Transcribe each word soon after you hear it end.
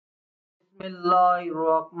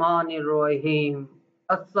Bismillahirrahmanirrahim.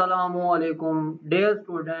 Assalam O Alikum. Dear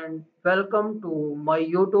student, welcome to my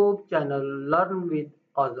YouTube channel Learn with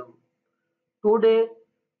Azam. Today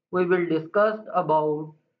we will discuss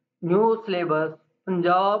about new syllabus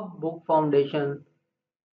Punjab Book Foundation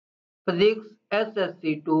Physics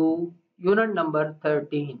SSC2 Unit number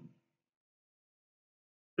 13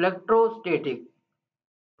 Electrostatic.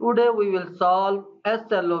 Today we will solve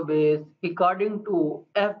SLO base according to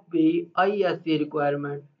FBISC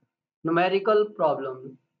requirement numerical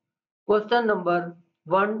problems. Question number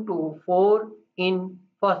 1 to 4 in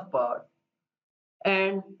first part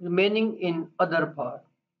and remaining in other part.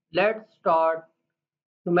 Let's start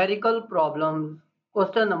numerical problems.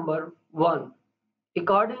 Question number 1.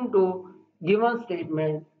 According to given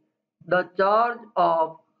statement, the charge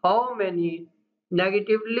of how many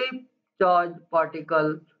negatively charged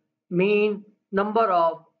particles mean number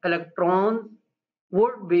of electrons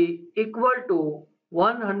would be equal to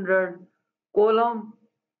 100 coulomb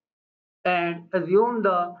and assume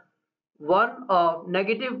the one of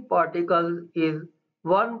negative particles is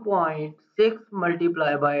 1.6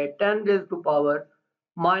 multiplied by 10 raised to power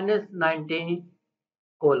minus 19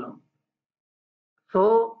 coulomb.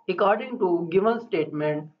 So according to given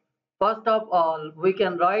statement, first of all we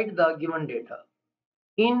can write the given data.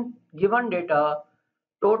 In given data,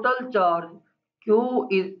 total charge Q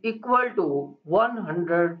is equal to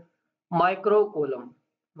 100 microcoulomb.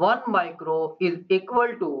 1 micro is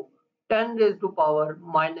equal to 10 raised to power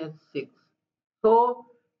minus 6. So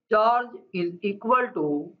charge is equal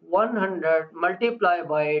to 100 multiplied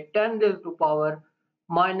by 10 raised to power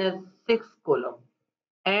minus 6 coulomb.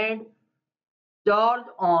 And charge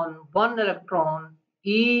on one electron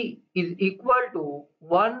E is equal to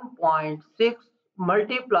 1.6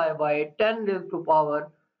 multiplied by 10 raised to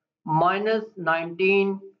power minus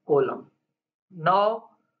 19 coulomb. Now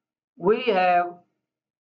we have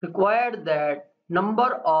required that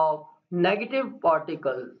number of negative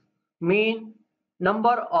particles mean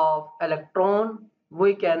number of electron,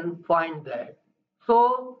 we can find that.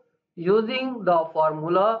 So using the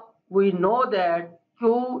formula we know that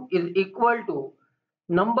Q is equal to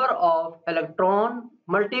number of electron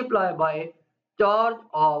multiplied by charge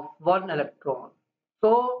of one electron.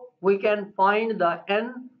 So we can find the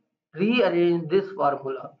N, rearrange this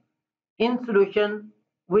formula. In solution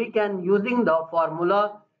we can using the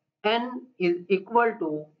formula N is equal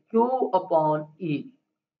to Q upon E.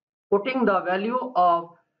 Putting the value of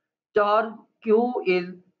charge Q is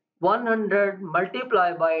 100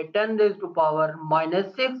 multiplied by 10 raised to power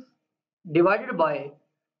minus 6 divided by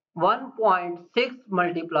 1.6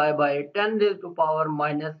 multiplied by 10 raised to power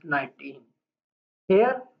minus 19.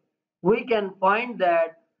 Here we can find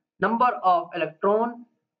that number of electron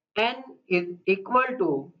N is equal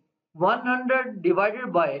to 100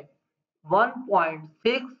 divided by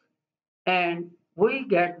 1.6 and we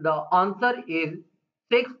get the answer is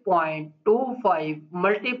 6.25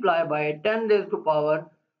 multiplied by 10 raised to power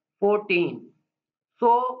 14.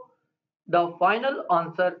 So the final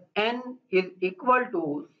answer N is equal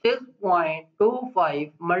to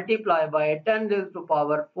 6.25 multiplied by 10 raised to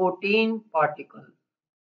power 14 particles.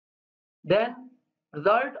 Then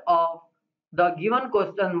result of the given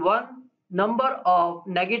question 1, number of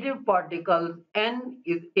negative particles N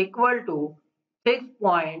is equal to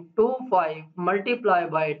 6.25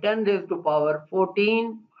 multiplied by 10 raised to power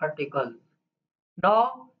 14 particles.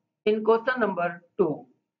 Now in question number 2,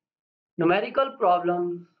 numerical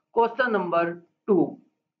problems, question number 2,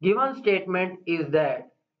 given statement is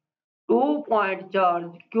that 2-point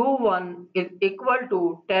charge Q1 is equal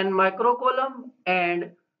to 10 microcoulomb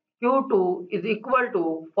and Q2 is equal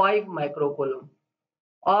to 5 microcoulomb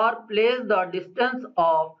or place the distance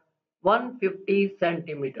of 150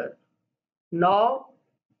 centimeters. Now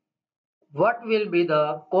what will be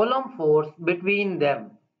the coulomb force between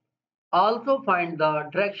them? Also find the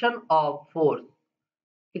direction of force.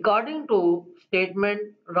 According to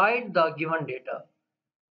statement, write the given data.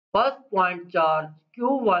 First point charge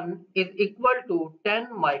Q1 is equal to 10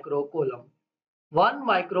 microcoulomb. 1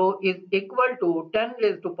 micro is equal to 10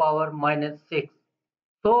 raised to power minus 6.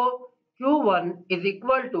 So Q1 is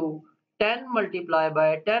equal to 10 multiplied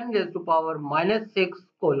by 10 raised to power minus 6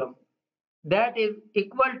 coulomb. That is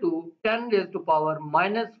equal to 10 raised to power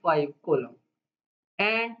minus 5 coulomb.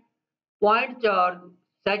 And point charge,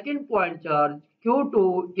 second point charge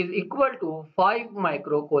Q2 is equal to 5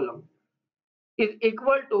 microcoulomb is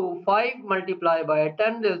equal to 5 multiplied by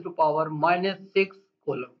 10 raised to power minus 6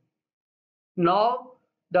 coulomb. Now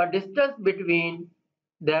the distance between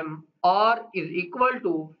them R is equal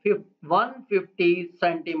to 150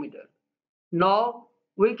 centimeters. Now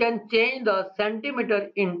we can change the centimeter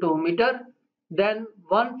into meter. Then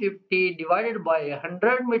 150 divided by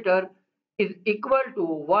 100 meter is equal to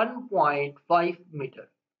 1.5 meter.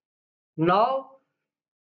 Now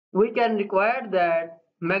we can require that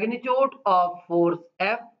magnitude of force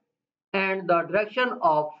F and the direction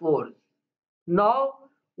of force. Now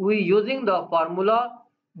we using the formula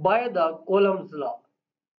by the Coulomb's law.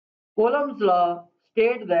 Coulomb's law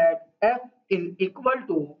states that F is equal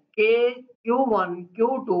to K Q1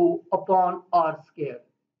 Q2 upon R square.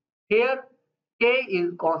 Here K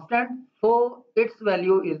is constant, so its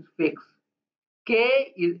value is fixed.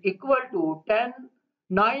 K is equal to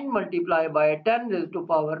 9 multiplied by 10 raised to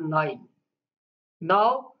power 9.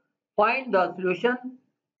 Now find the solution,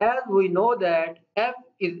 as we know that F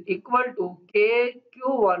is equal to K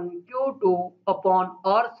Q1 Q2 upon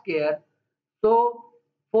R square. So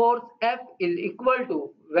force F is equal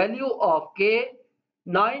to value of K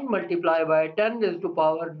 9 multiplied by 10 raised to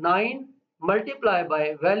power 9 multiplied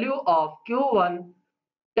by value of Q1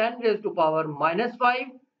 10 raised to power minus 5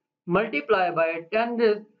 multiplied by 10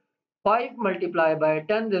 raised 5 multiplied by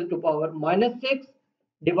 10 raised to power minus 6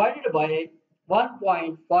 divided by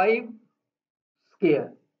 1.5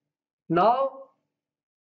 square. Now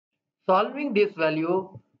solving this value,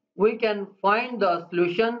 we can find the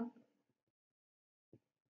solution.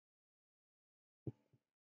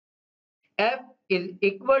 F is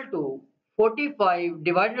equal to 45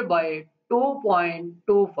 divided by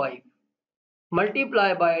 2.25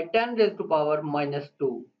 multiplied by 10 raised to power minus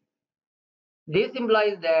 2. This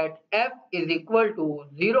implies that F is equal to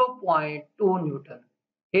 0.2 Newton.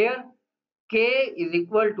 Here K is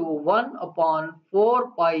equal to 1 upon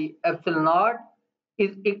 4 pi epsilon naught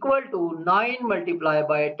is equal to 9 multiplied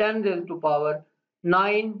by 10 raised to power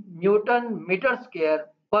 9 Newton meter square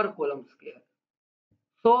per coulomb square.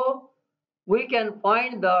 So we can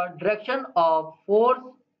find the direction of force.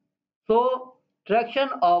 So direction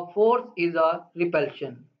of force is a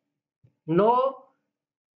repulsion. Now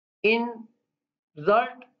in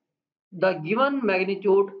result, the given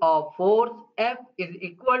magnitude of force F is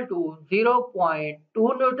equal to 0.2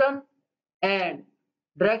 Newton and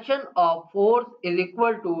direction of force is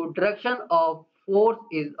equal to direction of force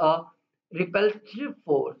is a repulsive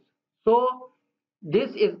force. So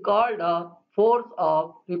this is called a force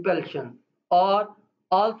of repulsion, or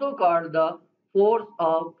also called the force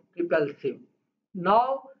of repulsive.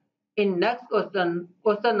 Now in next question,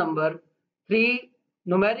 question number 3,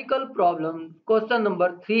 numerical problem. Question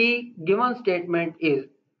number 3 given statement is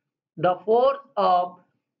the force of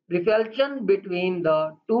repulsion between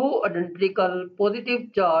the two identical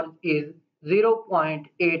positive charge is 0.8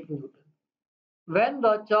 Newton. When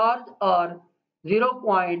the charges are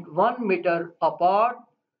 0.1 meter apart,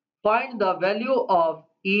 find the value of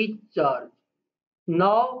each charge.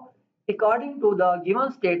 Now, according to the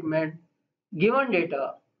given statement, given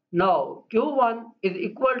data, now Q1 is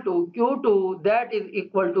equal to Q2, that is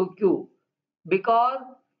equal to Q, because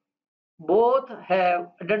both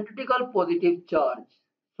have identical positive charge.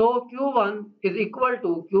 So Q1 is equal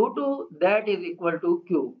to Q2, that is equal to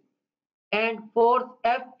Q, and force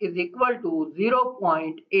F is equal to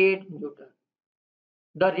 0.8 Newton.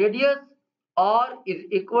 The radius R is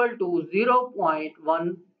equal to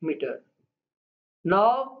 0.1 meter.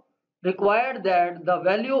 Now required that the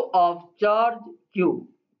value of charge Q.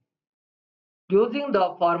 Using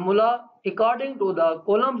the formula according to the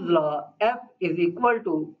Coulomb's law, F is equal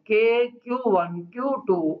to K Q1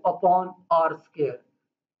 Q2 upon R square.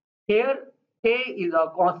 Here K is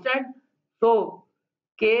a constant, so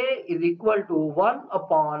K is equal to 1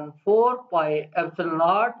 upon 4 pi epsilon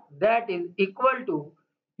naught, that is equal to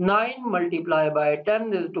 9 multiplied by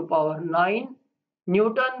 10 raised to power 9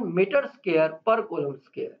 Newton meter square per coulomb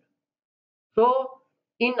square. So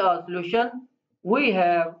in a solution, we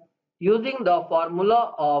have, using the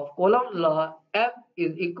formula of Coulomb's law, F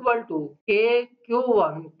is equal to K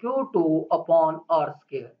Q1 Q2 upon R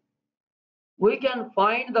square. We can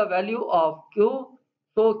find the value of Q.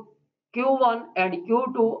 So Q1 and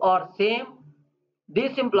Q2 are same.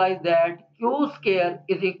 This implies that Q square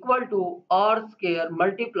is equal to R square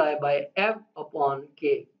multiplied by F upon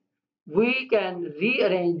K. We can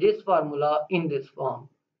rearrange this formula in this form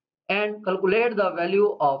and calculate the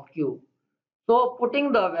value of Q. So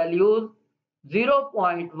putting the values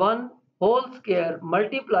 0.1 whole square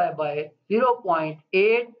multiplied by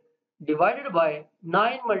 0.8 divided by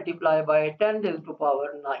 9 multiplied by 10 raised to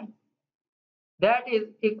power 9. That is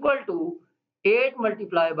equal to 8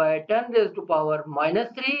 multiplied by 10 raised to power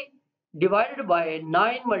minus 3 divided by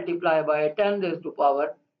 9 multiplied by 10 raised to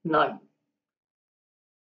power 9.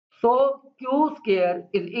 So Q square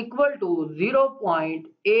is equal to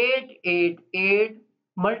 0.888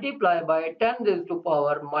 multiply by 10 raised to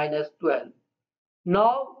power minus 12.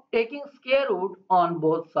 Now taking square root on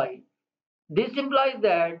both sides. This implies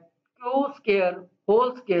that q square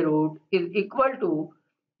whole square root is equal to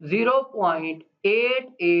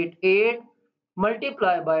 0.888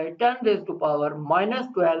 multiplied by 10 raised to power minus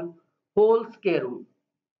 12 whole square root.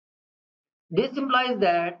 This implies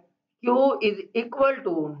that q is equal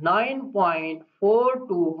to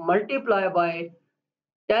 9.42 multiplied by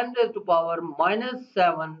 10 raised to power minus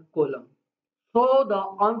 7 coulomb. So the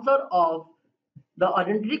answer of the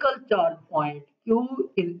identical charge point q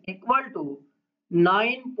is equal to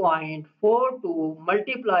 9.42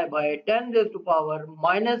 multiplied by 10 raised to power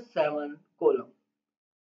minus 7 coulomb.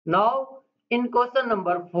 Now in question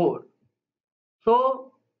number 4.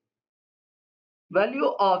 So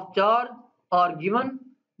value of charge are given.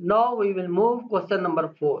 Now we will move question number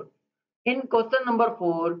 4. In question number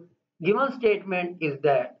 4, given statement is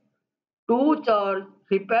that two charges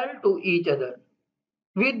repel to each other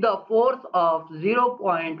with the force of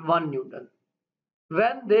 0.1 Newton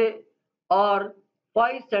when they are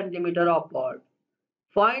 5 centimeter apart.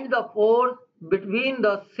 Find the force between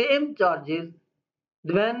the same charges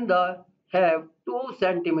when they have 2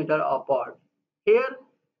 centimeter apart. Here,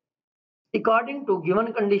 according to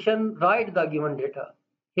given condition, write the given data.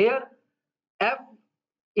 Here, F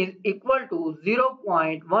is equal to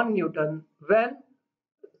 0.1 Newton when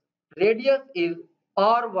radius is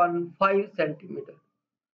R1 5 centimeter.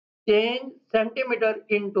 Change centimeter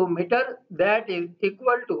into meter, that is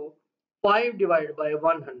equal to 5 divided by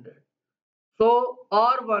 100. So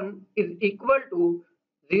R1 is equal to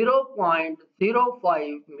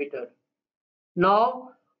 0.05 meter.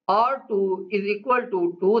 Now R2 is equal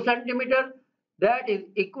to 2 centimeter, that is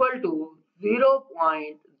equal to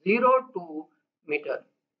 0.02 meter.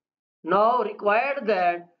 Now required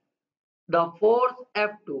that the force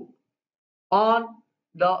F2 on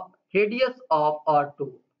the radius of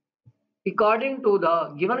R2. According to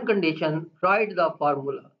the given condition, write the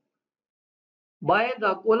formula. By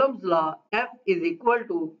the Coulomb's law, F is equal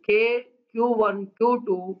to K Q1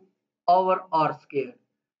 Q2 over R square.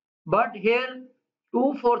 But here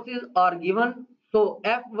two forces are given, so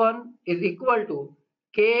F1 is equal to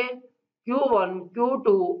K Q1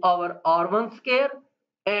 Q2 over R1 square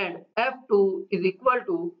and F2 is equal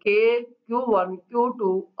to K Q1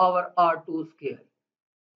 Q2 over R2 square.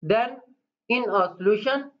 Then in a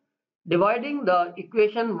solution, dividing the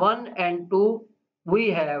equation 1 and 2, we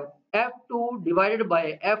have F2 divided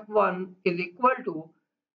by F1 is equal to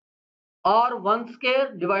R1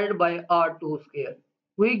 square divided by R2 square.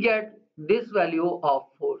 We get this value of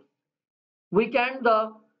force. We can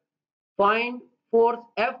find force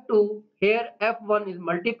F2. Here F1 is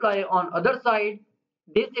multiplied on other side.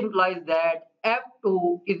 This implies that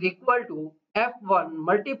F2 is equal to F1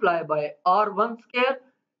 multiplied by R1 square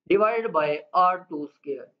divided by R2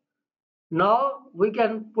 square. Now we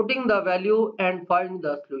can putting the value and find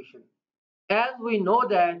the solution. As we know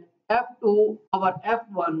that F2 over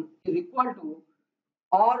F1 is equal to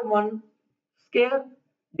R1 square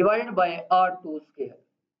divided by R2 square.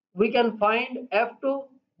 We can find F2.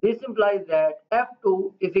 This implies that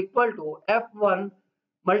F2 is equal to F1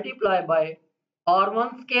 multiplied by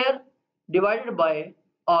R1 square divided by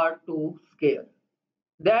R2 square.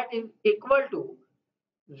 That is equal to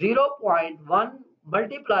 0.1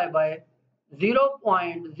 multiplied by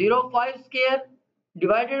 0.05 square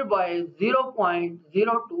divided by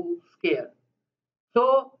 0.02 square.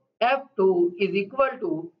 So F2 is equal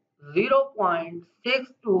to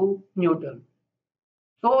 0.62 Newton.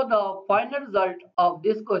 So the final result of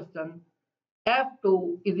this question,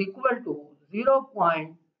 F2 is equal to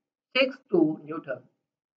 0.62 Newton.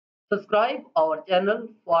 Subscribe our channel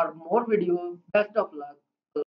for more videos. Best of luck.